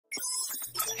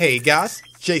Hey guys,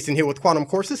 Jason here with Quantum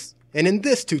Courses, and in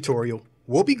this tutorial,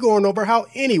 we'll be going over how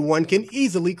anyone can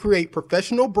easily create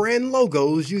professional brand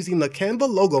logos using the Canva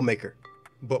Logo Maker.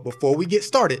 But before we get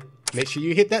started, make sure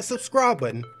you hit that subscribe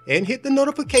button and hit the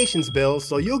notifications bell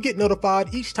so you'll get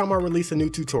notified each time I release a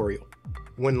new tutorial.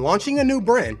 When launching a new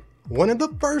brand, one of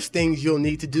the first things you'll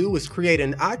need to do is create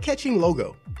an eye-catching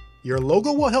logo. Your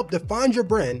logo will help define your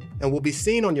brand and will be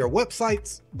seen on your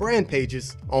websites, brand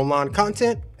pages, online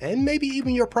content, and maybe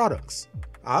even your products.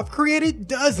 I've created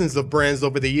dozens of brands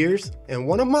over the years, and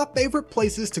one of my favorite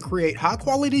places to create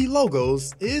high-quality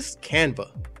logos is Canva.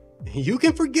 You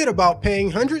can forget about paying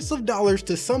hundreds of dollars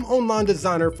to some online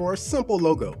designer for a simple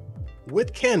logo.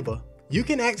 With Canva, you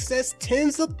can access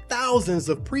tens of thousands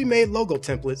of pre-made logo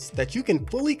templates that you can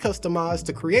fully customize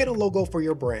to create a logo for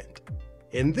your brand.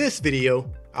 In this video,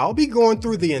 I'll be going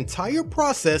through the entire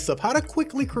process of how to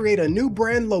quickly create a new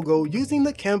brand logo using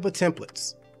the Canva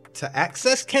templates. To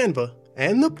access Canva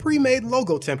and the pre-made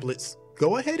logo templates,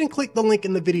 go ahead and click the link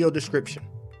in the video description.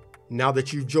 Now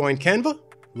that you've joined Canva,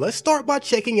 let's start by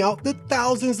checking out the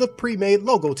thousands of pre-made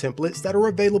logo templates that are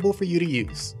available for you to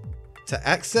use. To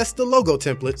access the logo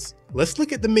templates, let's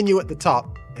look at the menu at the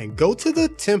top and go to the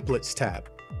Templates tab.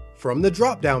 From the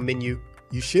drop-down menu,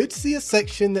 you should see a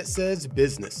section that says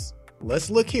Business. Let's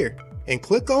look here and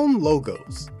click on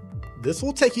Logos. This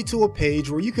will take you to a page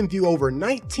where you can view over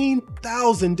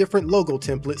 19,000 different logo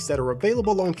templates that are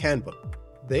available on Canva.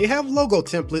 They have logo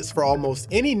templates for almost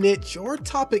any niche or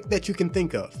topic that you can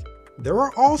think of. There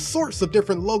are all sorts of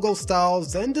different logo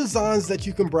styles and designs that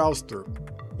you can browse through.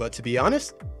 But to be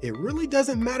honest, it really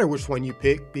doesn't matter which one you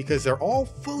pick because they're all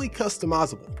fully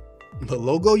customizable. The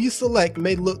logo you select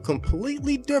may look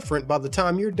completely different by the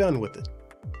time you're done with it.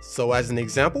 So as an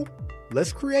example,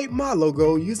 let's create my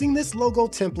logo using this logo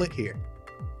template here.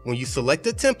 When you select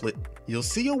a template, you'll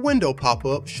see a window pop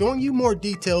up showing you more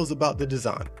details about the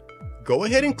design. Go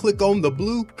ahead and click on the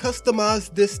blue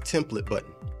Customize This Template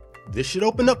button. This should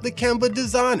open up the Canva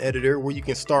design editor where you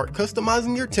can start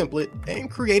customizing your template and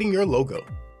creating your logo.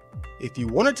 If you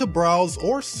wanted to browse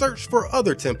or search for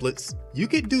other templates, you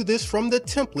could do this from the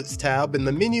Templates tab in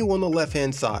the menu on the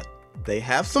left-hand side. They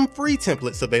have some free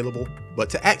templates available, but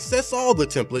to access all the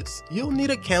templates, you'll need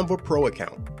a Canva Pro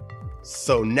account.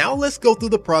 So now let's go through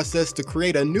the process to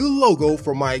create a new logo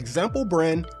for my example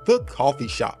brand, The Coffee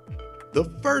Shop. The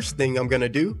first thing I'm going to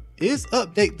do is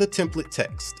update the template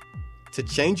text. To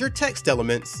change your text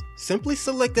elements, simply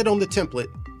select it on the template,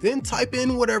 then type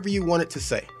in whatever you want it to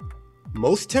say.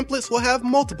 Most templates will have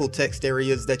multiple text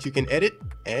areas that you can edit,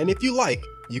 and if you like,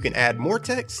 you can add more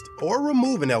text or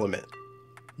remove an element.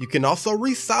 You can also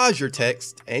resize your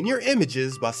text and your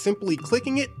images by simply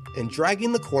clicking it and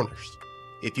dragging the corners.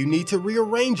 If you need to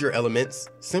rearrange your elements,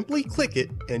 simply click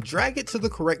it and drag it to the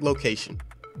correct location.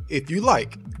 If you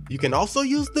like, you can also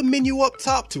use the menu up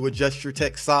top to adjust your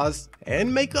text size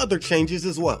and make other changes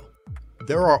as well.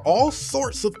 There are all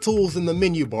sorts of tools in the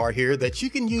menu bar here that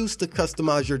you can use to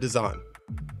customize your design.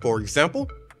 For example,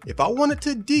 if I wanted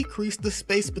to decrease the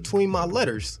space between my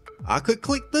letters, I could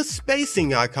click the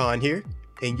spacing icon here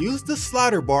and use the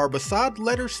slider bar beside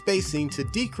letter spacing to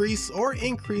decrease or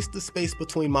increase the space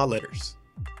between my letters.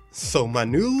 So my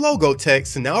new logo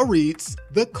text now reads,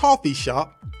 The Coffee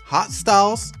Shop, Hot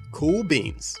Styles, Cool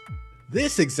Beans.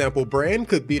 This example brand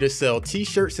could be to sell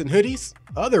t-shirts and hoodies,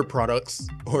 other products,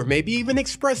 or maybe even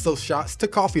espresso shots to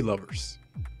coffee lovers.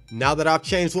 Now that I've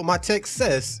changed what my text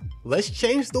says, let's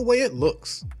change the way it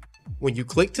looks. When you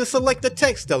click to select a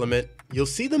text element, you'll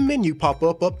see the menu pop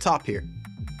up top here.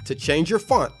 To change your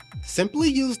font, simply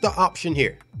use the option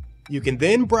here. You can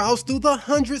then browse through the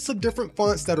hundreds of different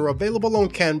fonts that are available on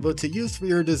Canva to use for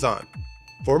your design.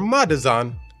 For my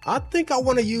design, I think I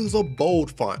want to use a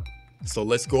bold font. So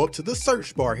let's go up to the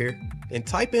search bar here and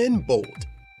type in bold.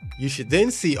 You should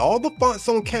then see all the fonts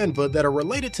on Canva that are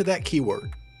related to that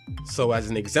keyword. So as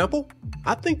an example,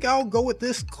 I think I'll go with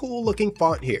this cool looking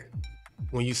font here.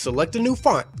 When you select a new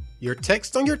font, your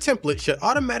text on your template should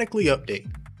automatically update.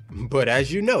 But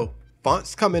as you know,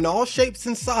 fonts come in all shapes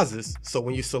and sizes, so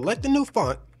when you select a new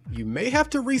font, you may have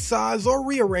to resize or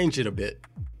rearrange it a bit.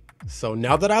 So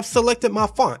now that I've selected my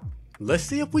font, let's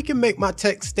see if we can make my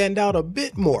text stand out a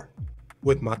bit more.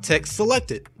 With my text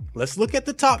selected, let's look at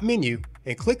the top menu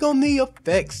and click on the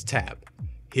Effects tab.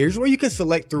 Here's where you can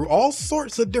select through all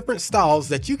sorts of different styles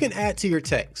that you can add to your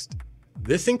text.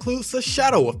 This includes a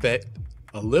shadow effect,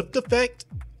 a lift effect,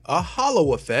 a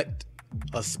hollow effect,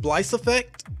 a splice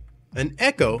effect, an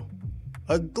echo,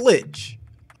 a glitch,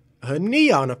 a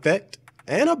neon effect,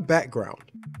 and a background.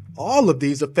 All of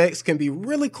these effects can be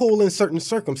really cool in certain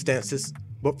circumstances,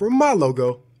 but for my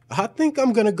logo, I think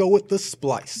I'm gonna go with the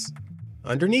splice.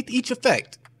 Underneath each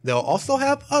effect, they'll also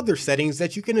have other settings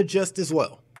that you can adjust as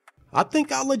well. I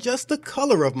think I'll adjust the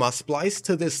color of my splice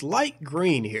to this light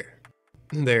green here.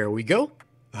 There we go.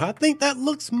 I think that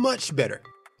looks much better.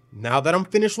 Now that I'm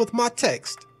finished with my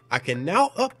text, I can now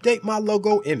update my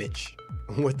logo image.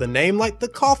 With a name like the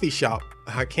coffee shop,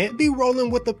 I can't be rolling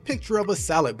with a picture of a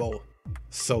salad bowl.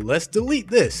 So let's delete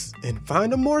this and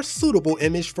find a more suitable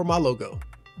image for my logo.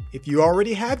 If you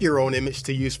already have your own image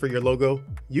to use for your logo,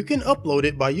 you can upload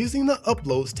it by using the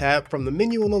Uploads tab from the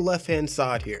menu on the left-hand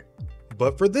side here.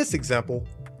 But for this example,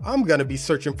 I'm going to be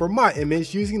searching for my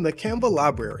image using the Canva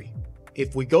library.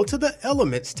 If we go to the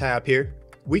Elements tab here,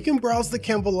 we can browse the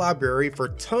Canva library for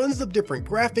tons of different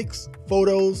graphics,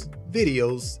 photos,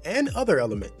 videos, and other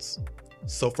elements.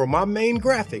 So for my main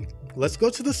graphic, let's go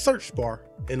to the search bar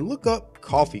and look up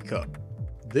coffee cup.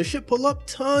 This should pull up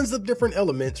tons of different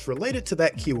elements related to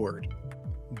that keyword.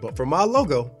 But for my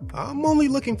logo, I'm only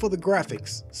looking for the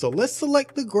graphics, so let's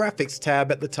select the Graphics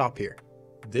tab at the top here.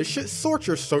 This should sort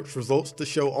your search results to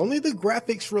show only the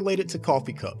graphics related to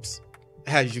coffee cups.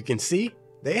 As you can see,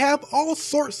 they have all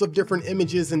sorts of different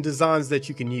images and designs that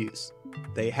you can use.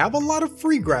 They have a lot of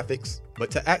free graphics, but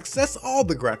to access all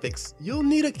the graphics, you'll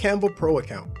need a Canva Pro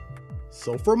account.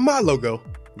 So for my logo,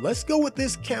 let's go with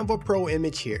this Canva Pro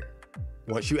image here.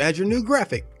 Once you add your new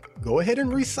graphic, go ahead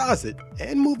and resize it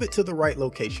and move it to the right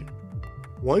location.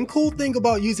 One cool thing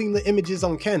about using the images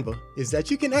on Canva is that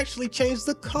you can actually change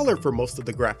the color for most of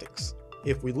the graphics.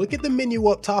 If we look at the menu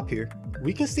up top here,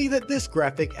 we can see that this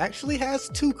graphic actually has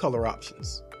two color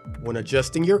options. When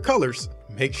adjusting your colors,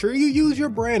 make sure you use your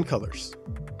brand colors.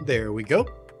 There we go.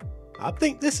 I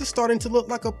think this is starting to look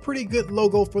like a pretty good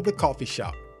logo for the coffee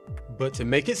shop. But to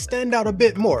make it stand out a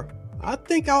bit more, I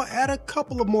think I'll add a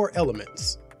couple of more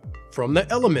elements. From the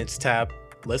Elements tab,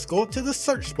 let's go up to the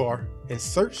search bar and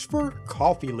search for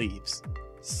coffee leaves.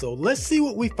 So let's see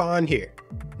what we find here.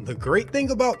 The great thing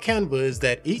about Canva is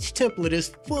that each template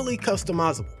is fully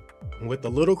customizable. With a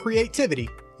little creativity,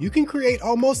 you can create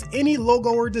almost any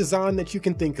logo or design that you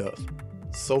can think of.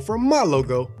 So for my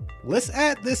logo, let's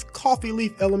add this coffee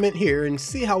leaf element here and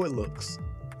see how it looks.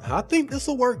 I think this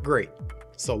will work great.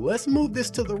 So let's move this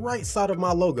to the right side of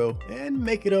my logo and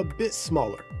make it a bit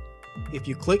smaller. If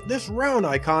you click this round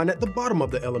icon at the bottom of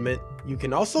the element, you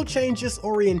can also change its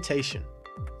orientation.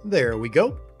 There we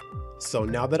go. So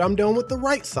now that I'm done with the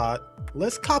right side,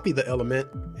 let's copy the element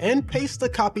and paste the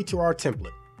copy to our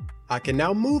template. I can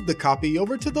now move the copy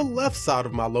over to the left side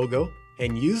of my logo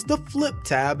and use the Flip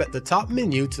tab at the top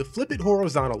menu to flip it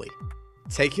horizontally.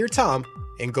 Take your time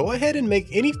and go ahead and make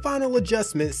any final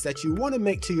adjustments that you want to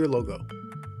make to your logo.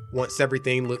 Once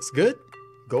everything looks good,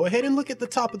 go ahead and look at the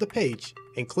top of the page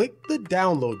and click the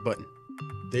Download button.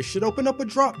 This should open up a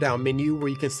drop-down menu where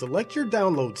you can select your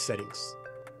download settings.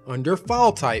 Under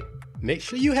File Type, make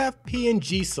sure you have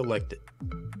PNG selected.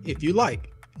 If you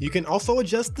like, you can also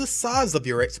adjust the size of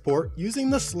your export using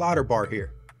the slider bar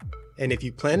here. And if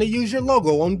you plan to use your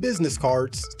logo on business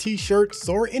cards, t-shirts,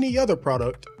 or any other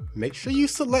product, make sure you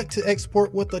select to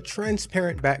export with a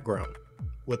transparent background.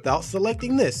 Without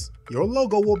selecting this, your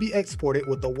logo will be exported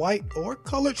with a white or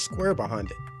colored square behind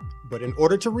it. But in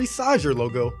order to resize your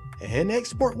logo and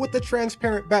export with a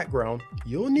transparent background,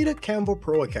 you'll need a Canva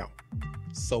Pro account.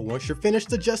 So once you're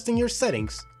finished adjusting your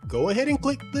settings, go ahead and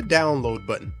click the Download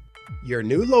button. Your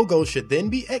new logo should then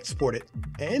be exported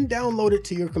and downloaded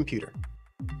to your computer.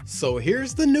 So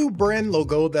here's the new brand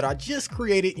logo that I just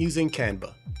created using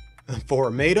Canva. For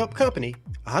a made-up company,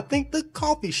 I think the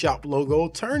coffee shop logo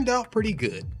turned out pretty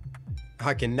good.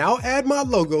 I can now add my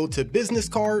logo to business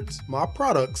cards, my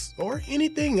products, or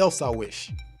anything else I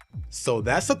wish. So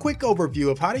that's a quick overview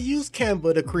of how to use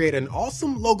Canva to create an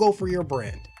awesome logo for your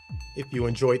brand. If you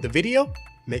enjoyed the video,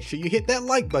 make sure you hit that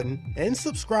like button and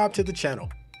subscribe to the channel.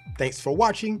 Thanks for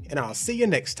watching, and I'll see you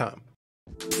next time.